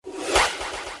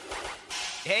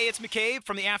Hey, it's McCabe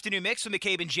from the Afternoon Mix with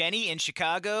McCabe and Jenny in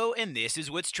Chicago, and this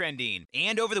is what's trending.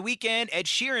 And over the weekend, Ed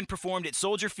Sheeran performed at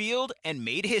Soldier Field and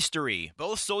made history.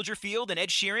 Both Soldier Field and Ed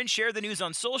Sheeran shared the news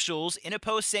on socials in a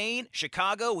post saying,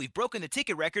 "Chicago, we've broken the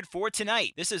ticket record for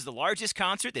tonight. This is the largest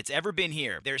concert that's ever been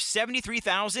here. There's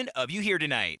 73,000 of you here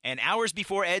tonight." And hours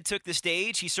before Ed took the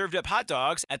stage, he served up hot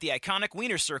dogs at the iconic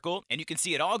Wieners Circle, and you can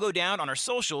see it all go down on our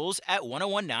socials at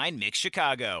 1019 Mix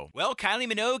Chicago. Well, Kylie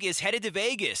Minogue is headed to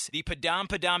Vegas. The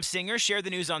Padam singer shared the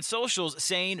news on socials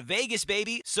saying, "Vegas,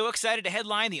 baby. So excited to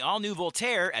headline the all-new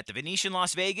Voltaire at the Venetian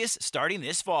Las Vegas starting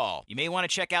this fall. You may want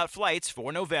to check out flights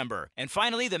for November." And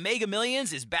finally, the Mega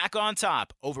Millions is back on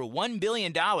top. Over $1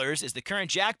 billion is the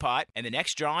current jackpot, and the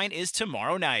next drawing is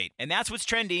tomorrow night. And that's what's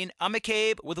trending. I'm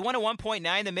McCabe with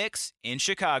 101.9 The Mix in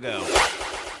Chicago.